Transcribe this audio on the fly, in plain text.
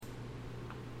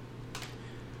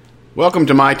Welcome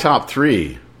to my top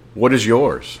three. What is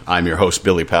yours? I'm your host,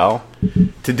 Billy Powell.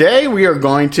 Today we are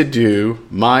going to do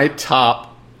my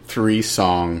top three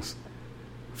songs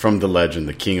from the legend,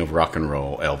 the king of rock and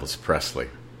roll, Elvis Presley.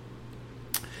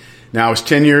 Now, I was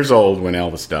 10 years old when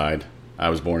Elvis died. I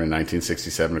was born in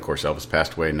 1967. Of course, Elvis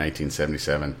passed away in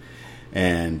 1977.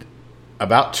 And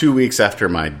about 2 weeks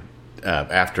after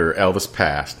after Elvis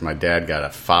passed, my dad got a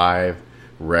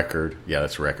 5-record. Yeah,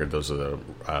 that's a record. Those are the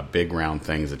big round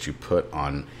things that you put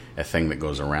on a thing that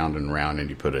goes around and around, and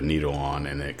you put a needle on,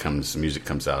 and music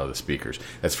comes out of the speakers.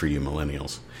 That's for you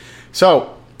millennials.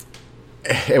 So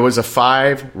it was a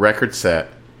 5-record set,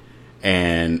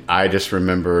 and I just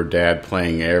remember Dad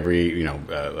playing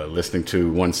listening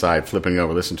to one side, flipping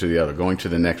over, listening to the other, going to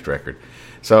the next record.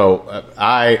 So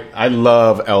I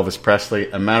love Elvis Presley.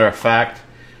 A matter of fact,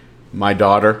 my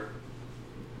daughter,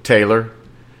 Taylor,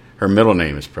 her middle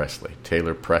name is Presley,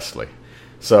 Taylor Presley.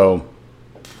 So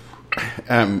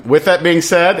with that being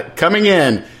said, coming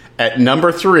in at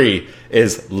number 3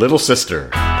 is Little Sister.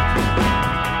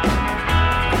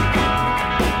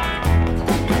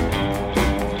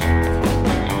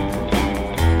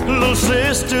 Little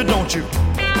sister, don't you?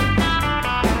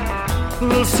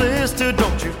 Little sister,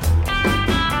 don't you?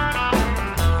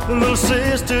 Little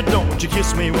sister, don't you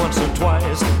kiss me once or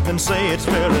twice, then say it's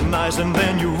very nice, and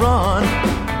then you run.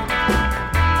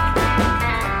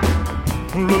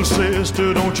 Little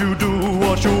sister, don't you do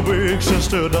what your big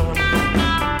sister done.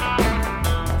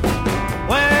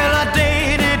 Well, I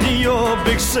dated your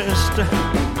big sister,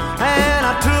 and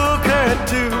I took her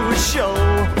to a show.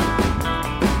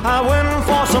 I went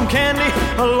for some candy,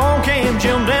 along came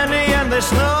Jim Dandy, and they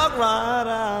snuck right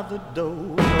out the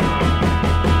door.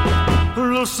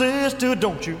 Little sister,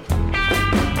 don't you?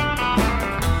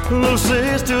 Little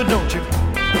sister, don't you?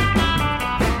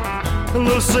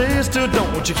 Little sister,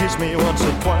 don't you kiss me once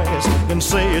or twice, then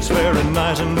say it's very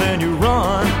nice, and then you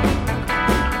run.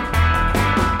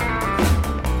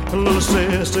 Little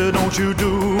sister, don't you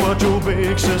do what your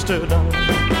big sister done.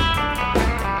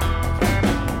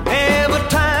 Every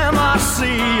time I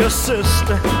see your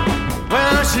sister,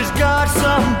 well, she's got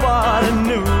somebody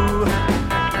new.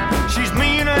 She's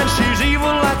mean and she's evil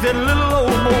like that little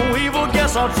old Mo Evil.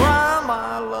 Guess I'll try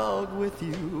my luck with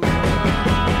you.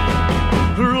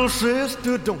 Little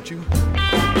sister, don't you?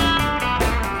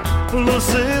 Little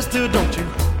sister, don't you?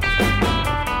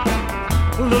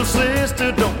 Little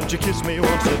sister, don't you kiss me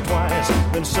once or twice,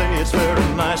 then say it's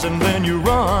very nice, and then you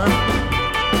run.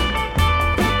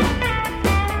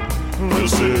 Little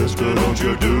sister, don't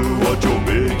you do what your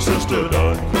big sister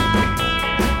done.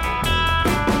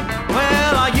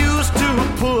 Well, I used to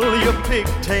pull your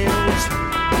pigtails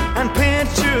and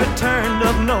pinch your turned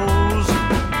up nose,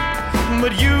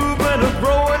 but you've been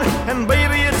a-growing, and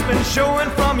baby, it's been showing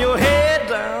from your head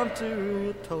down to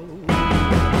your toes.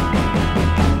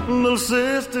 Little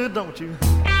sister, don't you?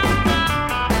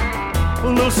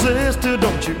 Little sister,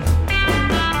 don't you?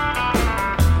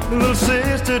 Little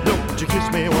sister, don't you kiss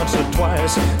me once or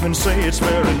twice, and say it's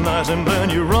very nice, and then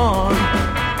you run.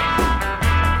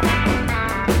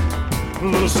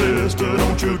 Little sister,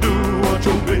 don't you do what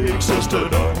your big sister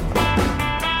done.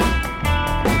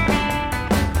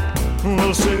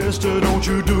 Little sister, don't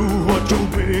you do what your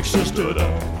big sister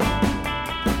done.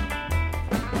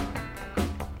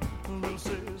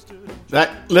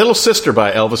 That Little Sister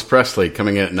by Elvis Presley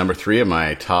coming in at number 3 of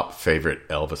my top favorite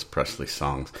Elvis Presley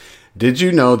songs. Did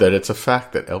you know that it's a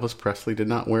fact that Elvis Presley did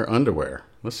not wear underwear?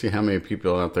 Let's see how many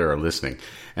people out there are listening.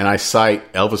 And I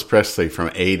cite Elvis Presley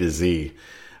from A to Z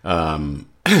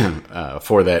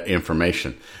for that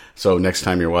information. So next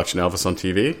time you're watching Elvis on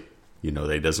TV, you know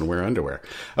that he doesn't wear underwear.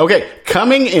 Okay,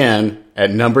 coming in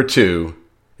at number 2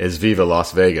 is Viva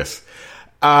Las Vegas.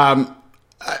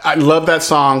 I love that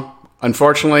song.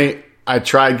 Unfortunately, I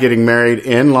tried getting married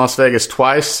in Las Vegas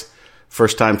twice.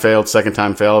 First time failed, second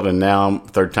time failed, and now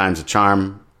third time's a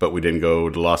charm, but we didn't go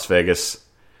to Las Vegas.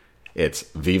 It's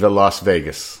Viva Las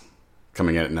Vegas,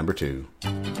 coming in at number 2.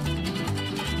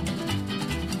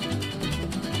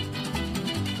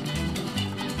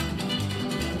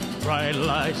 Bright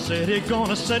light city,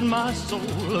 gonna set my soul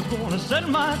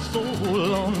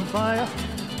on fire.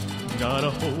 Got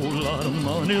a whole lot of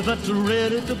money that's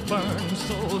ready to burn,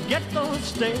 so get those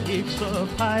stakes up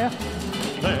higher.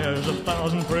 There's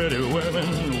 1,000 pretty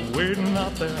women waiting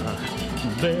out there.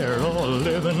 They're all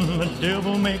living the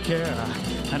devil may care,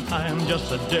 and I'm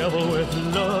just a devil with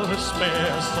love to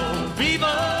spare. So Viva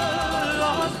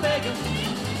Las Vegas,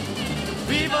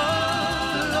 Viva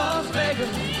Las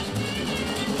Vegas.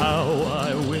 How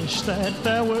I wish that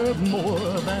there were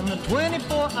more than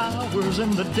 24 hours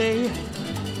in the day.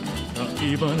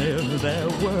 Even if there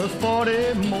were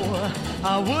 40 more,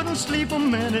 I wouldn't sleep a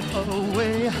minute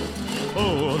away.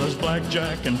 Oh, there's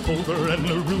blackjack and poker and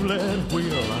the roulette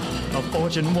wheel, a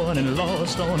fortune won and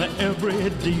lost on every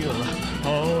deal.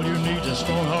 All you need is a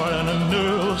strong heart and a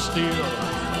nerve of steel.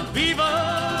 Viva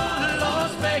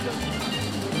Las Vegas!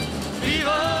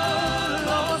 Viva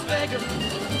Las Vegas!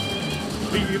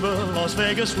 Viva Las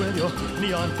Vegas with your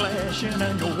neon flashing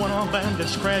and your one-armed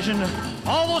bandits crashing.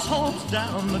 All those hopes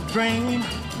down the drain.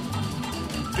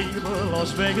 Viva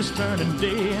Las Vegas, turning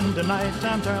day into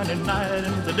nighttime, turning night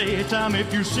into daytime.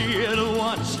 If you see it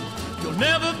once, you'll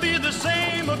never be the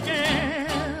same again.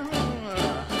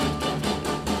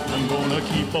 I'm gonna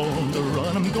keep on the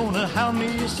run, I'm gonna have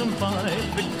me some fun.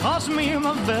 If it costs me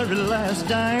my very last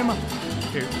dime,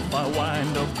 if I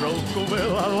wind up broke,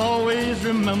 well, I'll always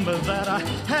remember that I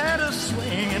had a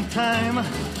swing in time.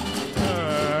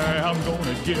 I'm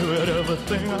gonna give it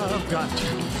everything I've got.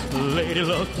 Lady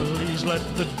luck, please let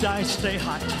the dice stay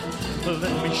hot. Let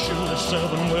me shoot a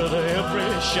 7 with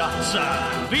every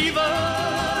shot. Viva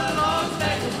Las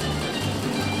Vegas!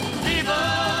 Viva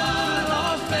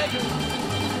Las Vegas!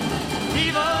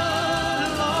 Viva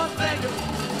Las Vegas!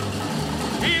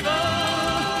 Viva,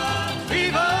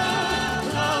 Viva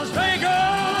Las Vegas!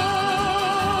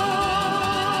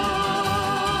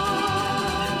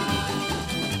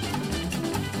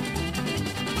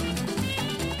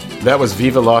 That was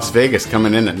Viva Las Vegas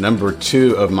coming in at number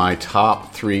 2 of my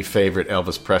top 3 favorite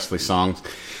Elvis Presley songs.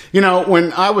 You know,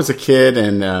 when I was a kid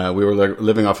and we were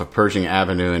living off of Pershing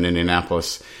Avenue in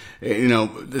Indianapolis, you know,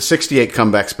 the 68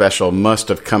 comeback special must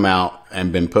have come out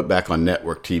and been put back on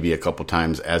network TV a couple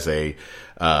times as a,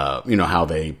 you know, how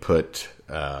they put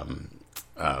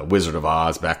Wizard of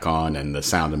Oz back on and The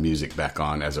Sound of Music back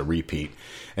on as a repeat.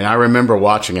 And I remember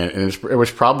watching it, and it was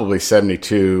probably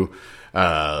 72,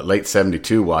 late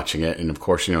 72 watching it. And of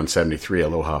course, you know, in 73,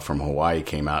 Aloha from Hawaii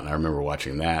came out, and I remember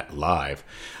watching that live.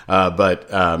 But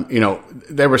you know,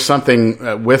 there was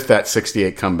something with that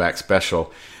 68 comeback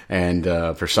special. And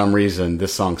for some reason,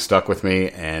 this song stuck with me,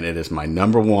 and it is my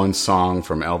number 1 song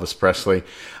from Elvis Presley.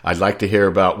 I'd like to hear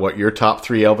about what your top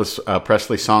 3 Elvis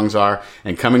Presley songs are.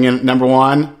 And coming in at number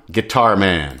 1, Guitar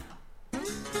Man.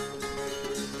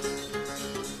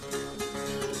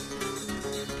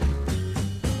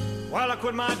 Well, I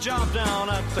quit my job down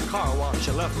at the car wash.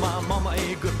 I left my mama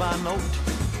a goodbye note.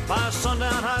 By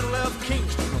sundown, I left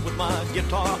Kingston with my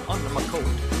guitar under my coat.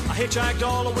 I hitchhiked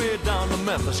all the way down to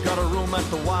Memphis, got a room at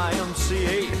the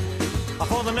YMCA.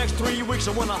 For the next 3 weeks,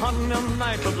 I went a hunting them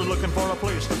nightclubs looking for a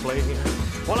place to play.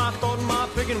 Well, I thought my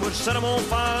picking would set them on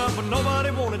fire, but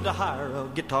nobody wanted to hire a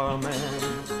guitar man.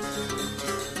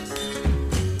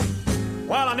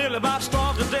 Well, I nearly about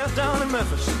starved to death down in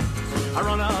Memphis. I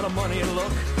run out of money and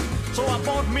luck, so I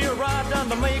bought me a ride down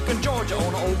to Macon, Georgia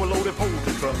on an overloaded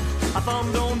poultry truck. I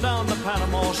thumbed on down to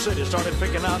Panama City, started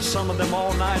picking out some of them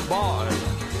all-night bars.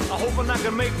 I hoping I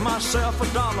could make myself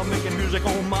 $1 making music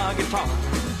on my guitar.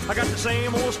 I got the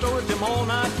same old story, them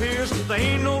all-night peers. There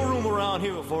ain't no room around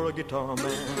here for a guitar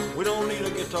man. We don't need a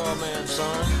guitar man,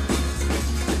 son.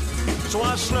 So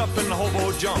I slept in the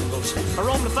hobo jungles. I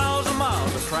roamed 1,000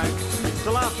 miles of track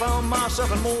till I found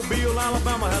myself in Mobile,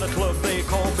 Alabama. Had a club they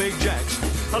called Big Jack's.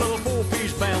 A little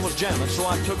 4-piece band was jamming, so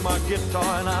I took my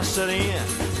guitar and I set in.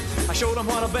 I showed them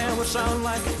what a band would sound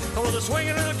like. I was a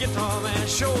swinging little guitar man.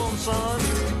 Show them, son.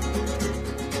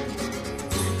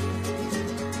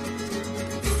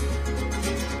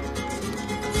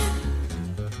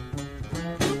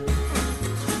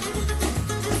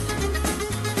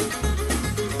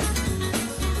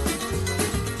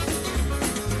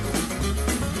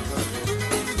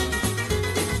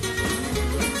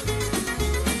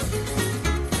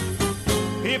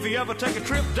 If you ever take a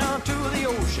trip down to the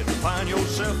ocean, find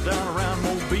yourself down around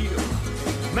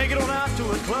Mobile, make it on out to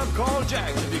a club called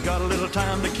Jack's if you got a little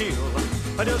time to kill.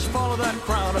 I just follow that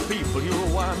crowd of people,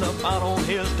 you'll wind up out on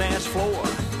his dance floor.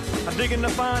 I'm digging to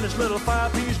find this little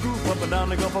 5-piece group up and down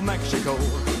the Gulf of Mexico.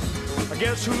 I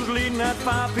guess who's leading that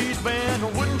 5-piece band?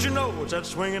 Well, wouldn't you know, it's that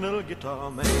swinging little guitar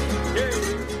man. Yeah,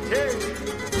 yeah.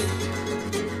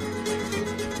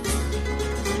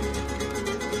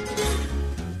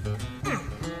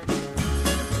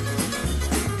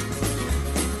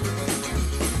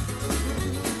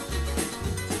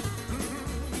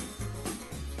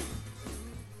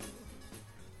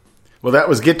 Well, that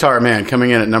was Guitar Man coming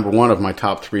in at number 1 of my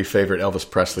top 3 favorite Elvis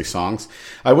Presley songs.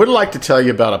 I would like to tell you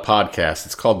about a podcast.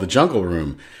 It's called The Jungle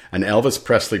Room, an Elvis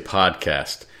Presley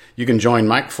podcast. You can join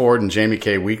Mike Ford and Jamie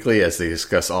K. Weekly as they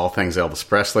discuss all things Elvis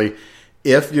Presley.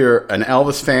 If you're an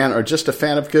Elvis fan or just a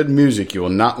fan of good music, you will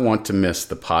not want to miss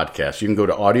the podcast. You can go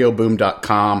to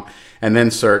audioboom.com and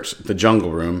then search The Jungle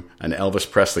Room, an Elvis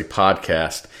Presley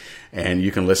podcast, and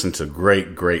you can listen to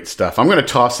great, great stuff. I'm going to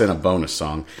toss in a bonus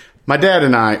song. My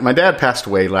dad passed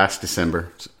away last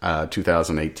December,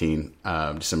 2018,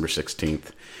 December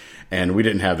 16th, and we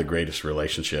didn't have the greatest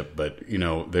relationship, but,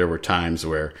 there were times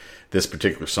where this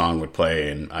particular song would play,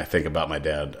 and I think about my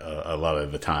dad a lot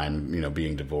of the time,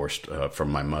 being divorced from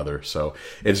my mother. So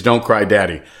it's Don't Cry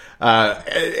Daddy.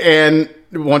 And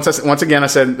once again, I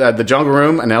said The Jungle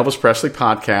Room, an Elvis Presley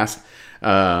podcast.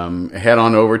 Head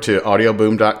on over to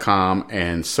audioboom.com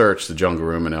and search The Jungle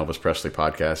Room, an Elvis Presley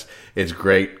podcast. It's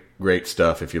great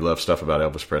stuff if you love stuff about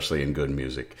Elvis Presley and good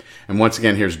music. And once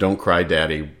again, here's Don't Cry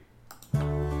Daddy.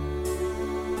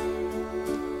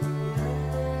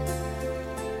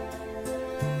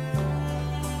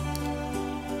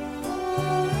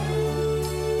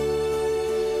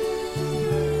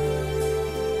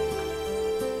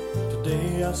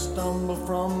 I stumble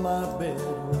from my bed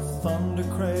with thunder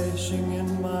crashing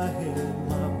in my head.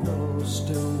 My pillow's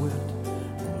still wet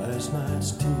from last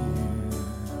night's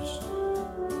tears.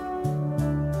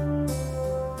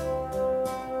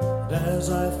 And as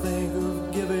I think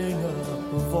of giving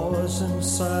up, a voice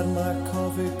inside my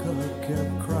coffee cup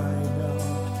kept crying out,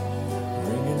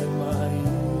 ringing in my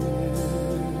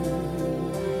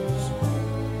ears.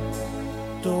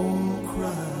 Don't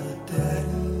cry,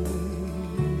 Daddy.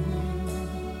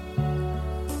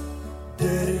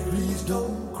 Daddy, please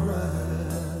don't cry.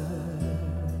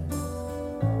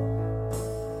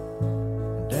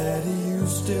 Daddy, you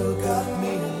still got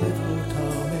me, little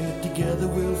Tommy. Together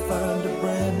we'll find a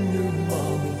brand new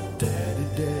mommy. Daddy,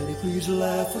 Daddy, please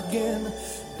laugh again.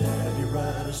 Daddy,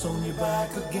 ride us on your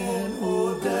back again.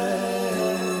 Oh,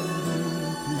 Daddy,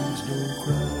 please don't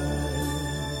cry.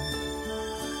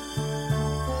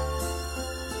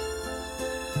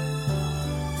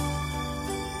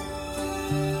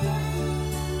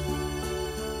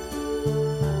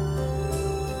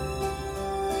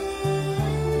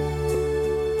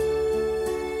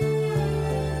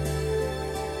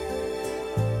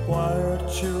 Why are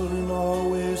children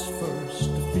always first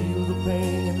to feel the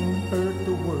pain and hurt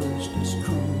the worst? It's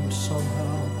true,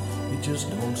 somehow it just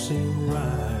don't seem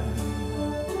right.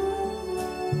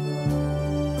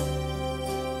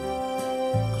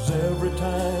 'Cause every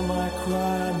time I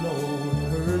cry, I know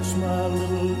it hurts my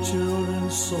little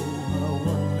children's soul. I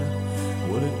wonder,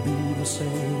 will it be the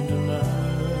same tonight?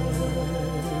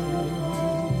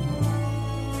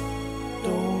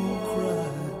 Don't cry,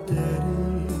 Daddy.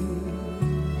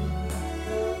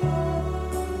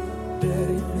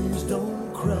 Daddy, please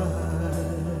don't cry.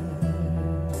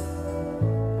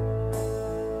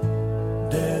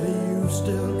 Daddy, you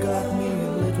still got me,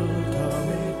 little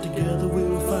Tommy. Together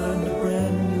we'll find a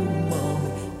brand new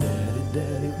mommy. Daddy,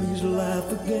 Daddy, please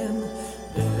laugh again.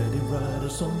 Daddy, ride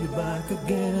us on your back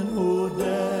again. Oh,